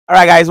All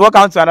right, guys,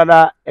 welcome to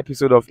another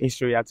episode of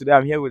History. Today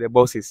I'm here with the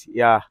bosses.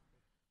 Yeah,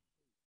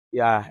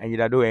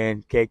 Enyidado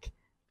and Kirk,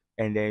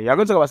 and then we are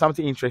going to talk about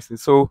something interesting.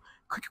 So,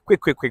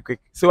 quick.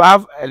 So, I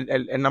have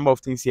a number of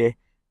things here,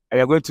 and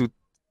we are going to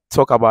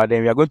talk about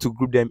them. We are going to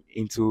group them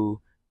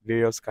into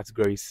various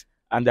categories: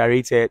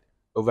 underrated,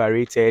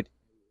 overrated,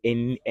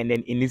 and then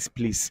in its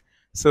place.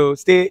 So,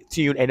 stay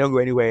tuned and don't go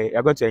anywhere.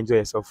 You're going to enjoy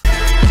yourself.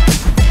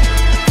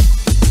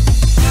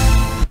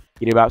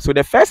 So,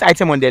 the first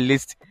item on the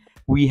list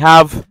we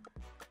have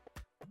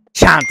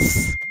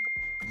Chants.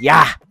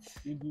 Yeah,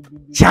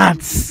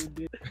 Chants.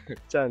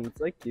 Chants,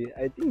 okay.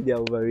 I think they're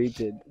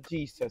overrated.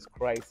 Jesus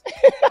Christ.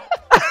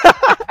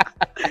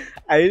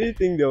 I really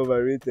think they're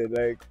overrated.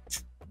 Like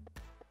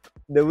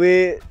the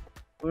way,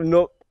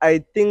 I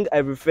think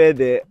I prefer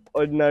the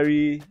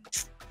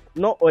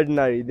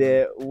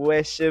the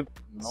worship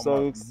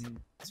songs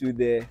to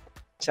the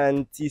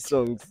chanty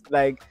songs.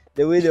 Like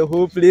the way the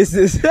whole place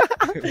is,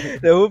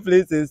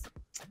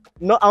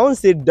 no, I won't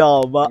say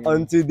down, but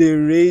until they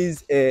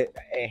raise a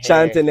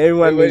chant and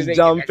everyone is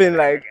jumping,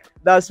 like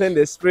that's when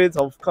the spirits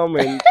have come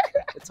and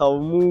it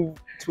will move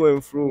to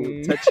and fro,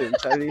 touching,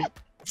 Charlie.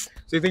 So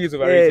you think it's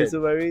overrated? Yeah, it's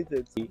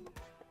overrated.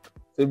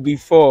 So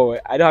before,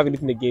 I don't have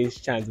anything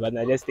against Chants, but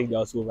I just think they're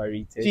also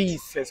overrated.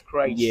 Jesus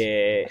Christ.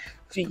 Yeah.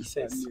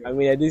 Jesus. I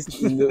mean,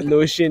 this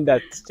notion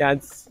that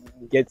Chants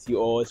gets you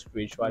all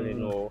spiritual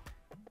and all.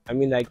 I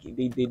mean, like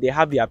they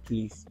have their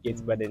place,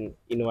 yes, but then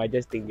I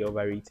just think they're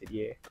overrated.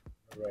 Yeah.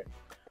 Right.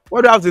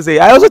 What do I have to say?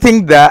 I also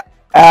think that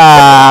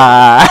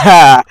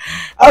I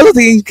also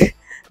think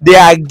they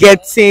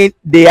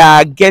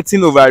are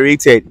getting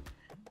overrated,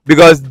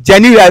 because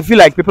genuinely I feel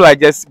like people are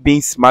just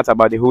being smart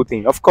about the whole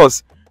thing. Of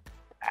course,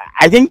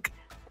 I think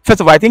first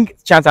of all, I think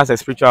Chance has a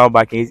spiritual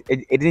backing.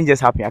 It didn't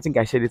just happen. I think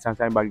I shared it some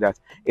time back that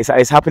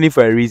it's happening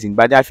for a reason.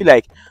 But I feel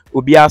like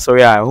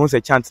I won't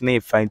say Chance name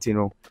fine,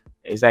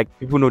 It's like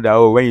people know that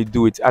when you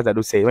do it, as I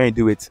do say, when you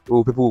do it,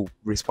 people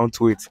respond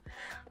to it.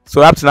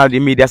 So up to now,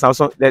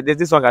 there's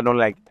this song I don't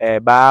like.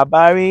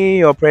 Barbary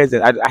your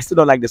presence. I still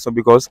don't like the song,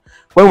 because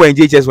when we're in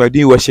JHS, we're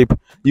doing worship,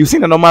 you sing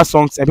the normal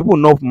songs and people will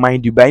not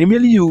mind you, but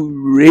immediately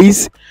you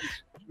raise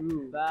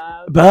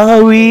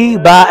Bowie,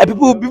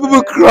 people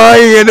will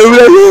crying and they'll be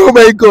like, oh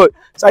my god.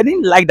 So I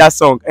didn't like that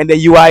song. And then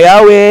You Are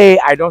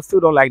Yahweh, still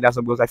don't like that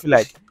song, because I feel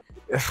like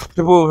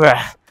people.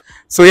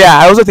 So yeah,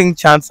 I also think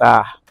chants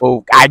are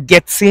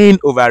getting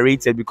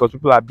overrated, because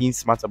people are being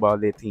smart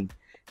about their thing.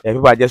 Yeah,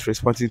 people are just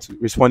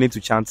responding to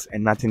chants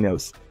and nothing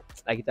else.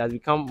 Like it has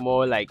become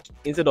more like,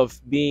 instead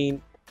of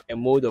being a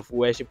mode of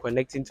worship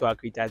connecting to our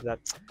creators, that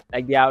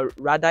like they are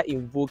rather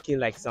invoking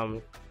like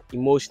some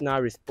emotional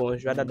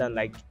response rather than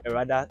like a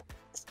rather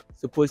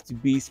supposed to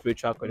be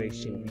spiritual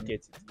connection. You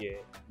get it? Yeah.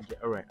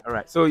 All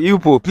right. So you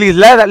please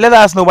let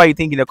us know what you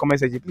think in the comment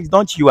section. Please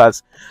don't chew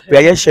us. We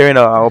are just sharing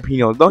our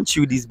opinions. Don't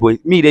chew this boy.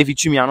 Me, if you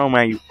chew me, I don't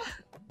mind you.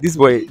 These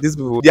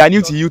people, they are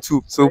new to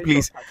YouTube, so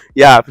please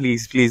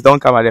don't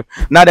come at them.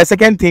 Now the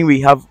second thing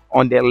we have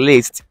on the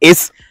list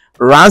is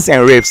rants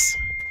and riffs.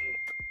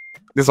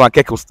 This one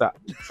Kirk will start.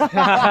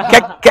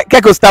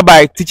 Kirk will start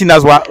by teaching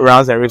us what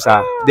rants and riffs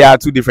are. They are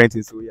two different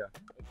things. So yeah.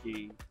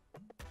 Okay.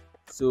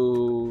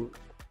 So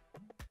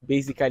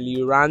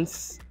basically,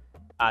 rants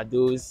are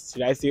those,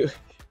 should I say,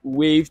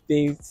 wave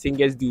things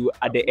singers do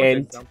at the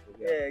end.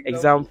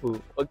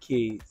 Example.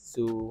 Okay.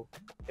 So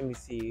let me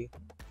see.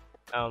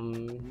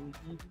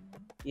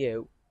 Yeah,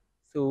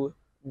 so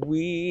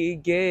we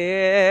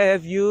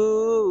gave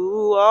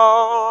you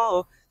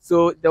all.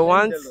 So the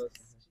ones,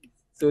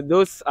 so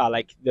those are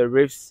like the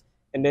riffs,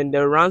 and then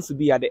the rounds will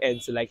be at the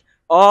end. So like,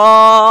 oh,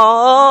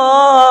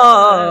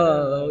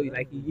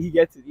 like he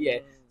gets it. Yeah.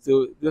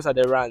 So those are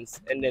the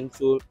rounds, and then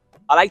so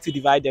I like to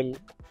divide them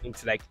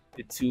into like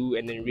the two,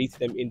 and then rate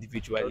them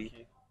individually.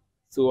 Okay.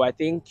 So I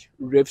think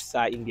riffs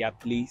are in their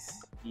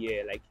place.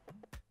 Yeah, like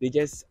they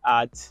just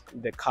add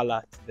the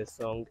color to the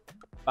song.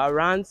 But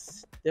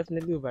rants,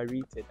 definitely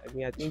overrated. I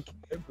mean, I think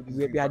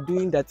we are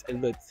doing that a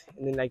lot,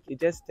 and then like it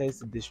just tends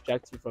to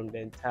distract you from the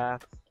entire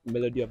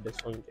melody of the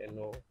song and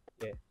all.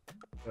 Yeah.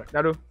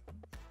 Nado.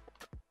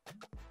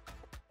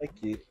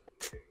 Okay.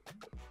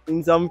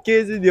 In some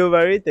cases they're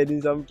overrated.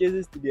 In some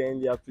cases they're in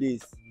their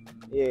place.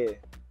 Yeah.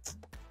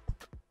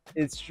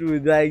 It's true.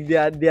 Like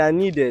they are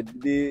needed.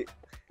 They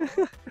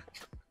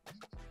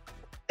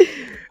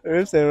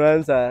riffs and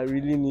rants are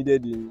really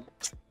needed in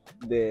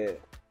the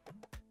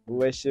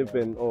worship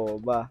and all,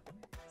 but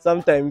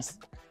sometimes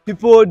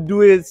people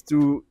do it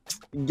to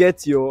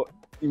get your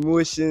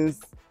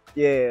emotions.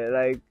 Yeah,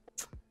 like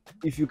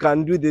if you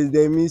can do this,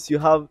 that means you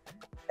have,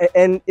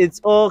 and it's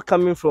all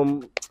coming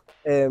from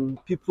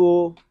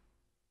people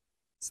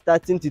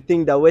starting to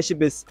think that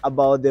worship is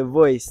about the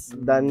voice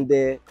than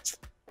the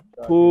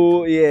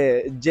whole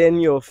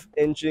journey of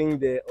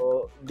entering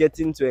or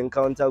getting to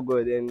encounter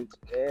God. And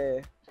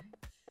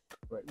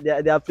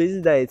there are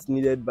places that it's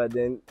needed, but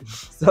then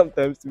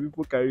sometimes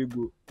people carry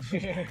go.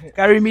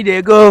 Carry me,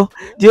 they go.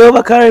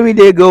 Jehovah, carry me,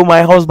 they go.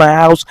 My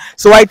house.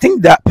 So I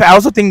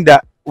also think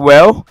that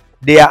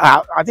they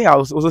are. I think I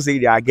was also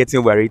saying they are getting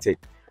overrated.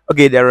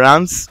 Okay, the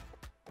rants,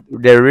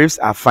 the riffs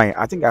are fine.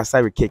 I think I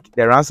start with Kick.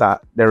 The runs are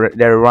the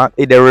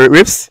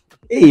riffs.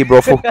 Hey,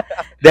 bro, the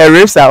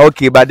riffs are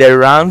okay, but the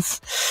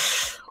runs.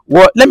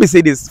 Well, let me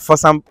say this for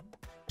some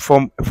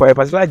for a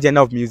particular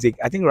genre of music.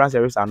 I think runs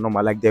and riffs are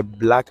normal, like the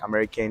Black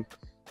American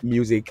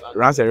music.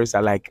 Runs and riffs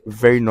are like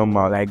very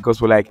normal, like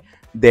gospel, like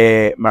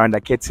the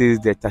Miranda Curtis,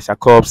 the Tasha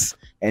Cobbs,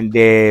 and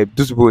the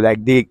those people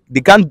like they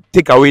can't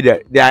take away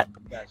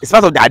it's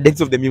part of the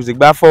identity of the music.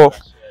 But for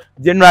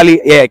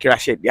generally, yeah,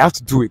 crash it. They have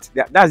to do it.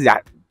 That's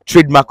their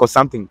trademark or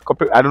something.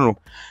 I don't know.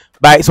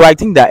 But so I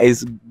think that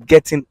is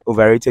getting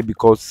overrated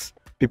because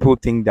people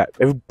think that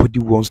everybody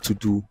wants to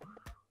do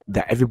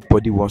that.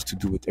 Everybody wants to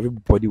do it.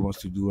 Everybody wants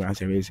to do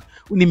answer race.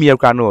 Only me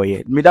no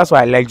yeah. Me that's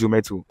why I like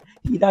Jume too.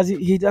 He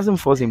doesn't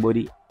force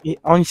anybody.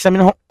 On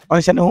Shamino,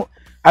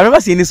 I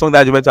remember seeing this song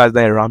that Jume has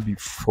done around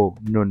before.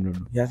 No.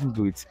 He hasn't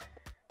do it.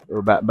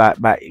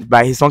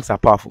 But his songs are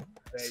powerful.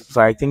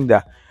 So I think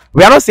that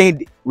we are not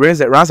saying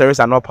runs and race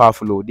are not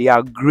powerful. Though. They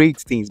are great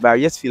things, but I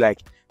just feel like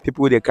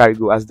people they carry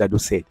go as Dado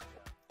said.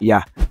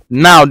 Yeah.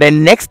 Now the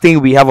next thing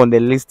we have on the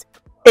list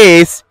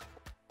is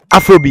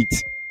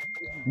Afrobeat,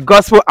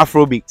 gospel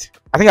Afrobeat.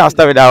 I think I'll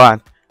start with that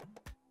one.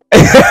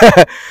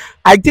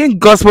 I think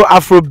gospel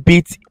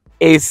Afrobeat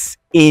is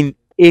in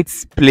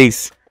its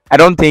place. I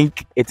don't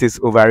think it is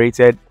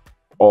overrated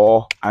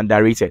or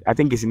underrated. I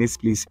think it's in its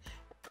place.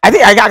 I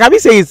think I can be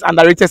say it's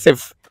underrated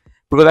safe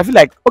because I feel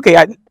like okay,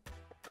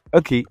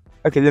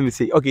 let me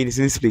say okay, it's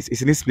in this place.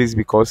 It's in this place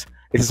because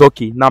it is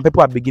okay. Now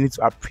people are beginning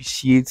to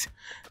appreciate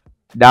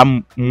that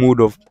mode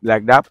of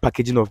like that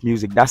packaging of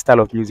music, that style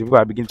of music. People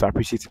are beginning to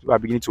appreciate it. People are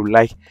beginning to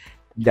like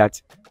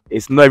that.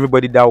 It's not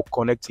everybody that will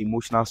connect to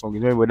emotional songs.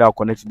 It's not everybody that will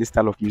connect to this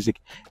style of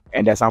music.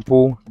 And there's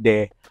people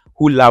there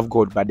who love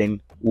God, but then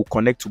will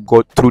connect to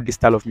God through this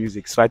style of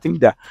music. So I think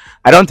that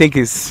I don't think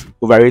it's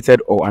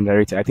overrated or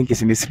underrated. I think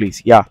it's in this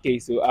place. Yeah. Okay,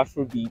 so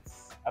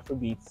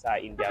Afrobeats are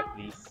in their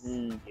place.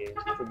 Yeah,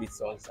 Afrobeat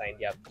songs are in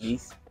their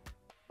place.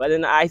 But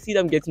then I see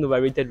them getting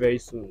overrated very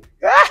soon.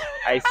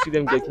 I see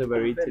them getting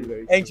overrated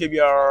very soon.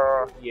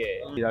 Yeah.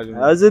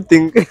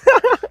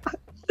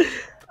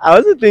 I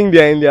also think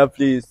they're in their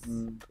place.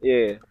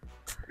 Yeah.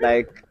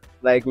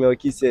 Like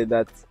Melky said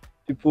that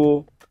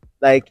people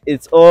like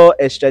it's all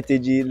a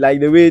strategy, like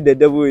the way the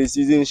devil is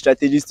using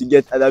strategies to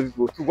get other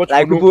people.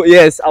 Like people,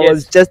 yes, I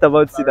was just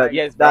about to say that.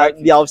 Yes, that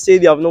they have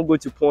said they have not go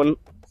to porn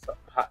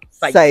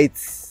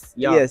sites.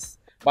 Yeah. Yes.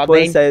 But Porn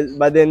then, sites,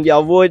 but then they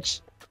have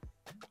watched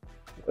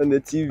on the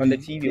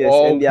TV. Yes,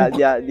 or and they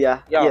are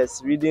yeah.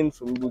 yes, reading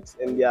from books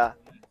and they are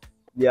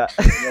yes.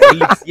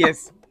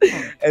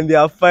 and they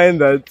are fine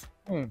that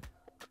Mm.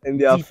 and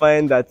they are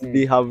fine that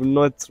they have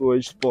not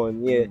watched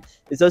porn. Yeah.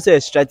 It's also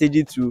a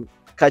strategy to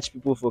catch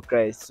people for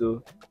Christ.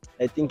 So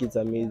I think it's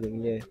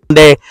amazing. Yeah.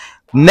 The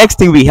next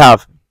thing we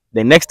have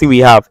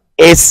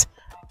is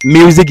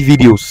music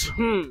videos.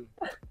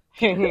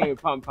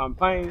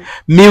 Pam.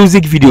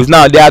 Music videos.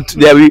 Now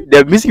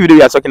the music video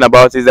we are talking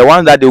about is the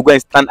one that they'll go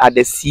and stand at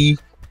the sea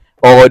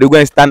or they'll go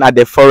and stand at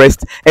the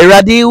forest. Those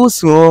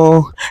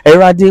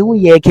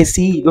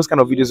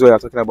kind of videos we are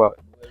talking about.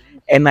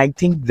 And I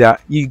think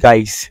that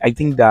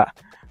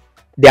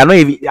they are not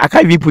even I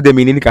can't even put them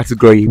in any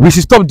category. We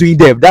should stop doing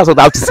them. That's what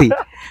I have to say.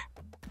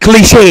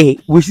 Cliche.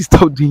 We should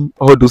stop doing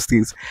all those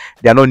things.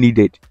 They are not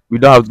needed. We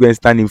don't have to go and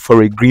stand in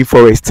for a green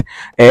forest.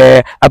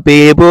 A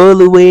people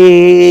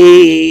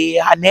away.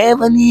 I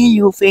never need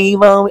your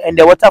favor, and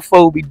the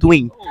waterfall will be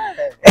doing. Come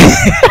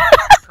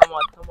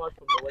out from the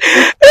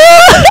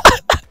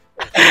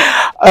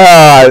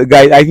water.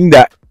 Guys, I think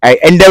that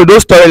and then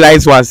those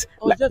storylines ones.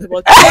 I was just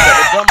about to say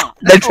that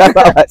The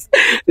travelers,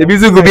 the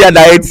music will be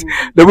under it.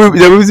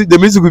 The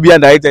music will be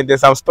under it, and there's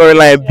some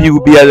storyline B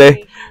will be there.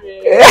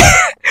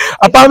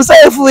 Apam say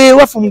if we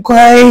what from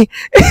Kwai.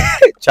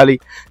 Charlie,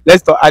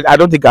 let's talk. I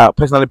don't think I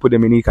personally put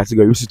them in any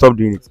category. We should stop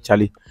doing it,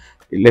 Charlie.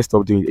 Let's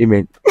stop doing it.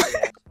 Amen.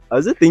 I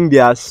also think they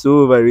are so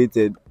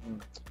overrated.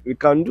 We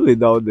can't do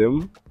without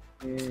them.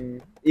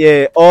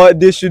 Yeah, or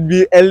they should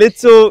be a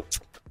little.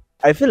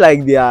 I feel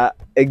like they are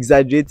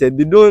exaggerated.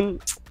 They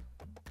don't.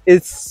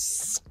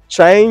 It's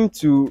trying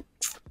to.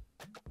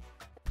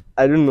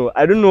 I don't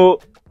know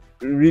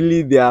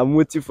really their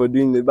motive for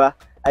doing it, but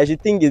I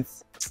should think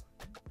it's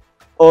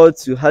all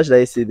to, how should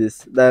I say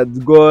this, that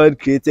God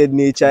created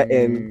nature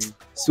and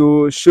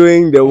so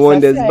showing the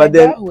wonders, but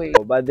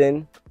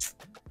then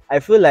I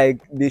feel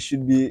like they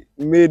should be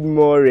made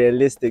more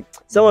realistic.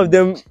 Some of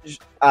them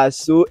are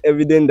so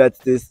evident that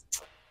it is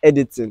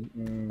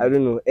editing. I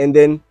don't know. And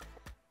then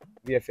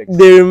VFX.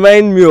 they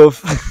remind me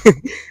of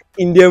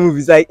Indian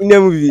movies. Like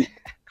Indian movie,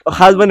 a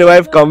husband and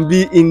wife can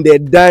be in the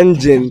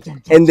dungeon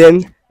and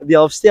then they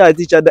are stare at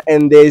each other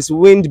and there is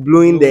wind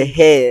blowing the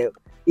hair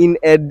in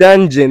a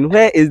dungeon.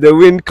 Where is the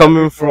wind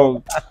coming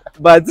from?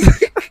 But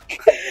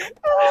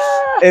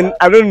and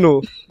I don't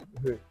know.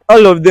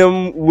 All of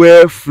them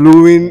wear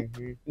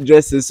flowing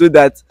dresses so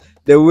that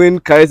the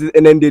wind carries it,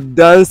 and then they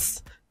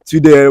dance to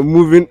the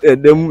moving,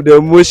 the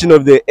motion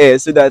of the air,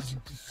 so that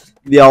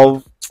they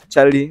are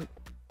Charlie.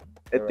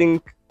 I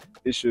think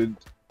it should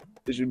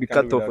be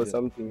cut off or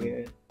something.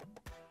 Yeah.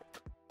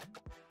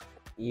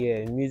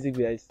 Yeah, music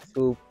videos.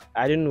 So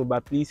I don't know,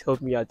 but please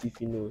help me out if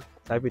you know.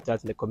 Type it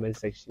out in the comment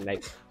section.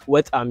 Like,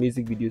 what are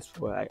music videos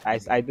for?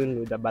 I don't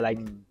know that, but like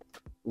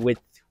with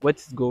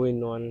what's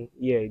going on,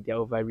 yeah, they're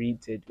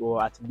overrated,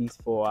 or at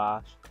least for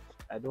our,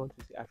 I don't want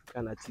to say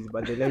African artists,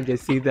 but then let me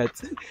just say that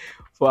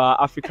for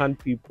our African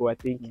people, I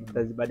think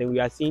that's, but then we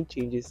are seeing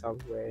changes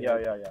somewhere.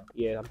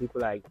 Yeah, and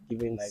people like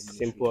giving Like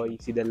simple, you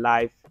see the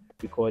live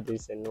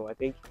recordings and all. I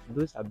think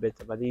those are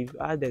better, but if you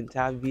add the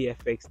entire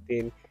VFX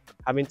thing,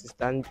 having to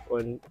stand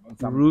on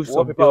roofs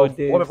of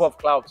buildings, wallpaper of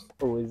clouds.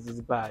 oh, it's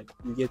bad.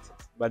 You get it.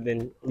 But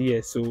then, yeah,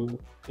 so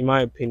in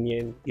my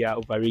opinion, they are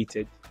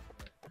overrated.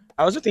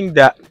 I also think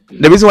that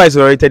the reason why it's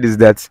overrated is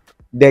that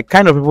the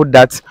kind of people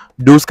that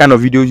those kind of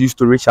videos used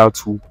to reach out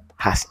to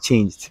has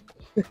changed.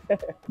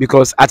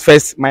 Because at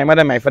first, my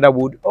mother and my father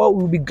would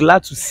be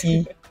glad to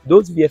see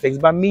those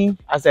VFX, but me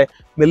as a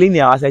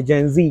millennial, as a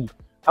Gen Z,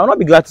 I will not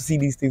be glad to see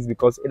these things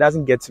because it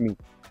doesn't get to me.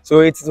 So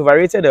it's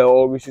overrated,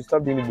 or we should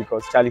stop doing it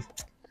because Charlie.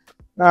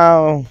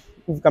 Now, if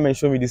you come and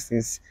show me these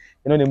things,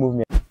 you know they move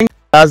me.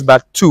 Last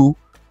but two,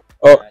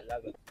 or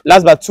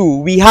last but two,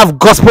 we have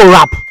gospel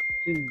rap.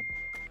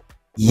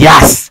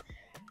 Yes,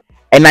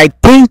 and I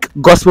think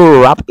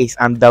gospel rap is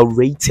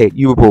underrated.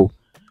 You people,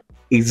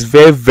 it's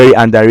very very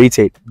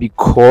underrated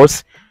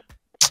because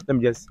let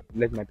me just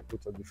let my people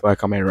talk before I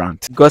come and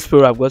rant.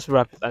 Gospel rap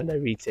is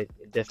underrated.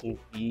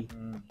 Definitely.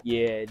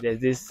 Yeah, there's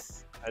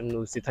this, I don't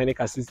know, satanic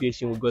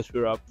association with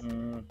gospel rap.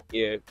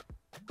 Yeah,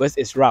 because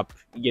it's rap.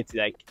 You get it,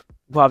 like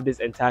people have this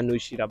entire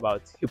notion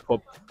about hip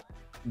hop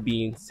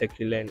being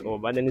secular and all,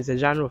 but then it's a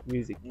genre of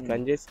music. You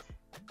can just,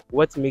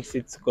 what makes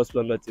it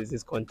gospel or not is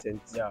its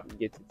content. Yeah. You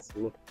get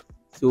it.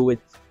 So with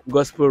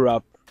gospel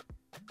rap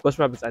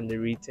is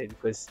underrated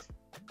because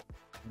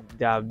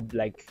there are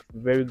like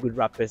very good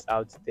rappers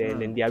out there,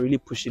 and then they are really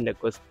pushing the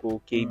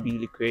gospel. KB,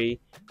 Lecrae,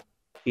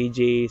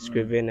 AJ,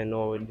 Scriven, and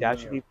all. They're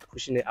actually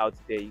pushing it out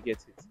there. You get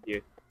it, yeah.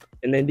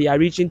 And then they are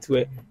reaching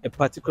to a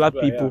particular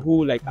people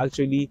who like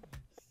actually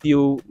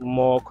feel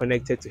more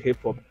connected to hip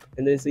hop.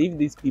 And then so if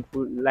these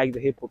people like the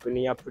hip hop and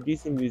they are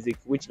producing music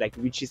which like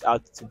reaches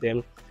out to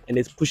them and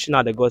is pushing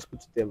out the gospel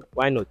to them,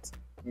 why not?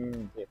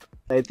 Yeah.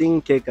 I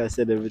think Kirk has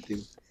said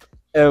everything.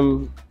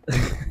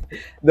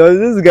 There was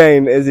this guy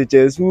in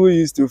SHS who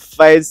used to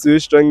fight so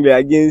strongly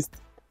against,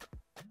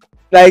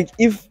 like,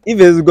 if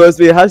it's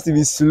gospel, it has to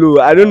be slow.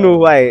 I don't know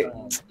why.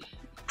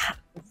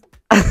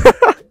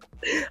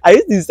 I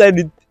used to decide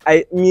it.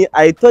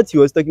 I thought he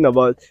was talking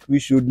about we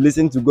should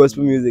listen to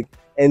gospel music,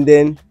 and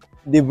then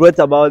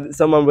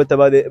someone brought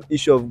about the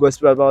issue of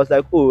gospel rap. I was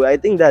like, oh, I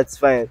think that's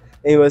fine.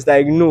 And he was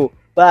like, no,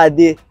 but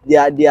they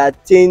are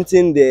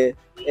tainting the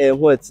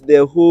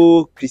the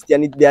whole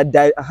Christianity. They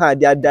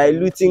are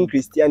diluting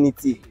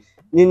Christianity.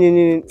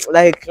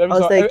 Like I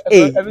was like,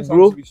 hey,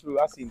 bro.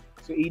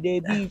 So it dey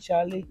be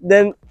Charlie.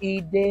 Then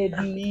It dey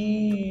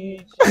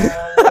be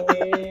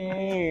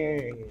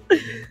Charlie.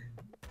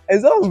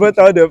 and someone brought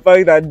out the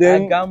fact that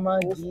then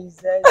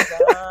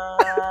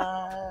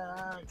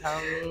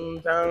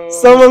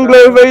someone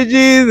glorify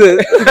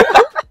Jesus.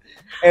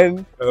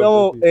 And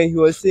he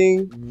was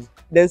saying,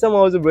 then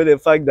someone also brought the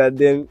fact that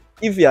then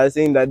if you are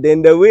saying that,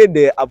 then the way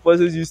the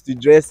apostles used to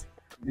dress,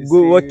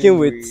 go working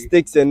with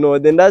sticks and all,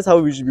 then that's how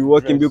we should be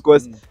working,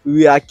 because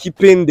we are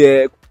keeping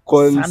the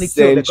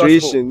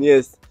concentration,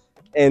 yes,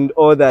 and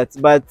all that.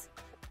 But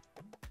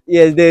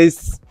yes,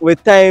 there's,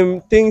 with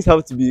time, things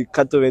have to be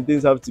cut off and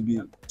things have to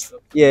be,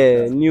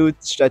 new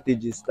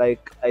strategies.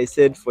 Like I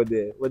said, for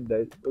the what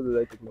was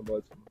I talking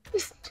about?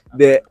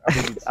 The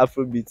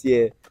Afrobeat,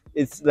 yeah.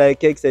 It's like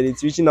Kek said,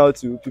 it's reaching out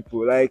to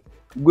people. Like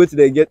go to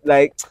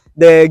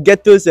the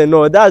ghettos and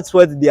all. That's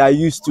what they are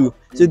used to.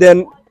 So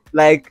then,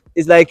 like,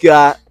 it's like you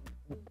are,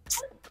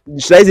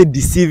 should I say,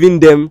 deceiving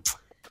them?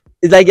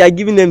 It's like you are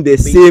giving them the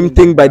same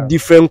thing but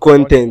different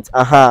content.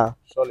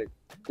 Solid.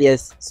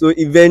 Yes. So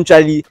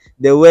eventually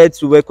the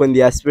words will work on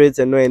their spirits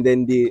and all, and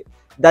then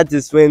that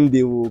is when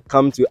they will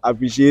come to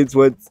appreciate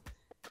what,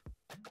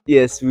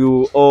 yes, we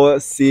will all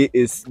say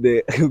is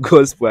the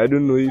gospel. I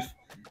don't know if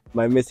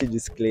my message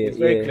is clear. It's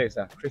very clear,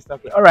 sir. Crystal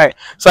clear. All right.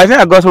 So I think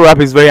that gospel rap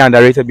is very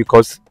underrated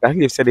because I think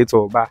they've said it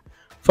all. But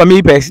for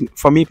me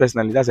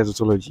personally, that's a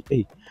tautology.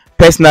 Hey,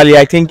 personally,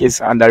 I think it's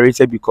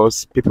underrated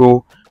because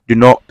people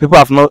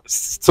have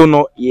still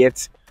not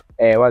yet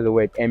what's the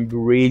word,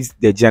 embrace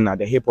the genre,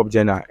 the hip hop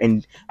genre.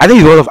 And I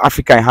think it's all of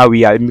Africa and how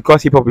we are,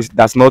 because hip hop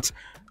does not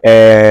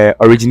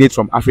originate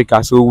from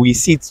Africa, so we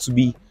see it to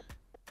be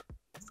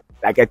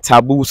like a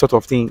taboo sort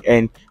of thing,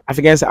 and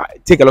Africans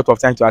take a lot of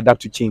time to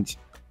adapt to change.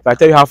 If I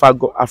tell you how far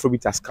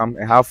Afrobeat has come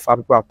and how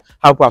people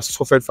have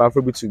suffered for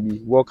Afrobeat to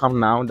be welcome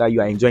now that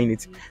you are enjoying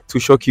it, to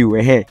shock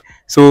you.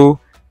 So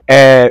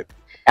I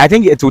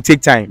think it will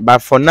take time, but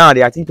for now,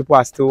 I think people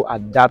are still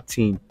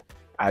adapting,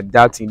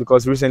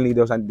 because recently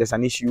there's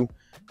an issue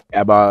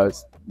about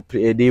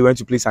they went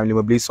to play some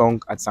Limobly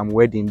song at some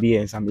wedding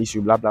and some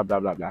issue, blah blah blah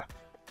blah blah.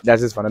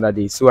 That's just for another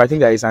day. So I think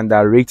that is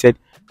underrated,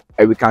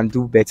 and we can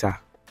do better.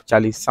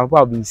 Charlie, some people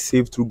have been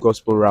saved through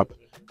gospel rap.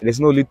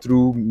 There's no only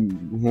through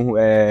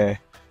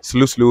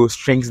slow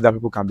strings that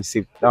people can be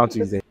saved. That one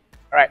too is there.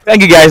 All right,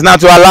 thank you guys. Now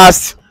to our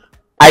last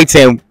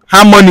item,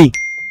 harmony.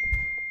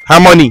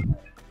 Harmony.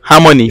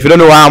 Harmony. If you don't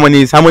know what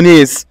harmony is,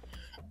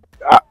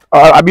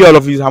 I'll be all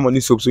of you use harmony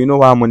soap, so you know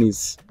what harmony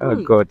is. Oh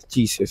God,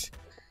 Jesus.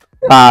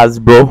 Bars,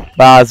 bro.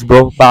 Bars,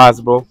 bro.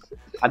 Bars, bro.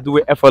 I do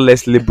it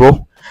effortlessly,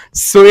 bro.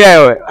 So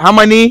yeah,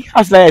 harmony.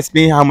 How should I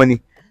explain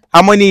harmony?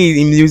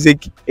 Harmony in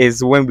music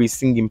is when we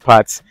sing in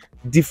parts,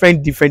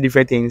 different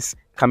things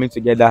coming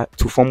together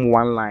to form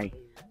one line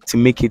to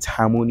make it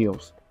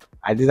harmonious.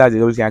 I think that's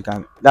the only thing I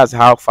can. That's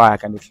how far I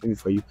can explain it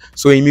for you.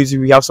 So in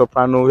music, we have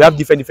soprano. We have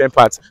different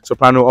parts: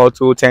 soprano,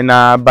 alto,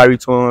 tenor,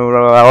 baritone,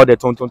 all the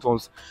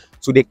tones.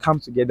 So they come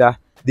together.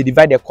 They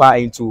divide the choir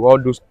into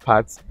all those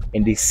parts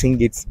and they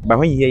sing it. But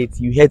when you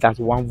hear it as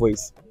one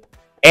voice.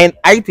 And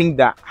I think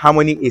that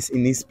harmony is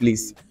in its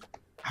place.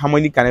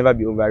 Harmony can never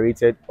be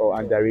overrated or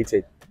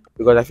underrated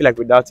because I feel like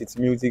without it,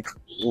 music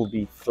will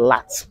be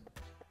flat.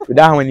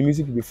 Without harmony,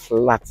 music will be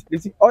flat.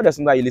 Listen, all the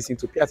songs that you listen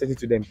to, pay attention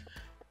to them.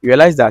 You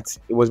realize that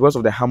it was because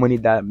of the harmony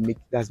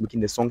that's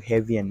making the song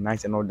heavy and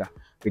nice and all that.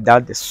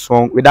 Without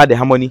the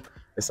harmony,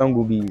 the song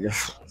will be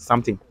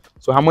something.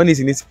 So harmony is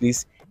in its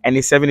place and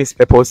it's serving its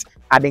purpose,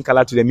 adding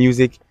color to the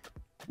music,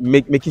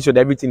 making sure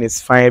that everything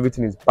is fine,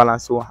 everything is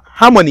balanced. So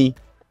harmony,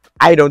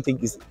 I don't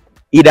think is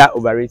either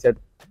overrated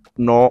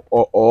nor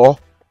or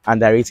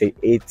underrated.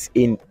 It's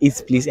in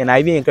its place, and I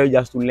even encourage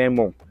us to learn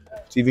more,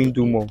 to even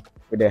do more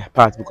with the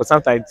parts because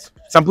sometimes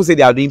some people say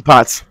they are doing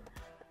parts,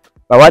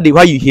 but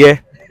what you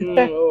hear,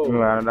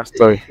 another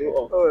story.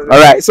 All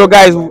right, so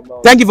guys,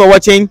 thank you for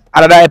watching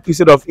another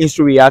episode of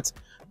Instru React.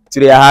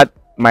 Today I had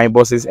my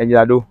bosses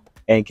Enyidado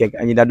and Kirk,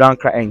 Enyidado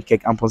and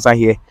Kirk and Ponsa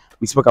here.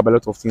 We spoke about a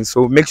lot of things,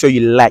 so make sure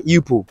you like,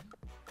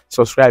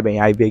 subscribe, and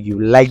I beg you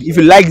like. If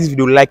you like this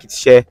video, like it,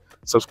 share,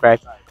 subscribe.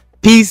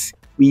 Peace.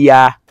 We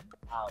are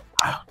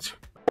out.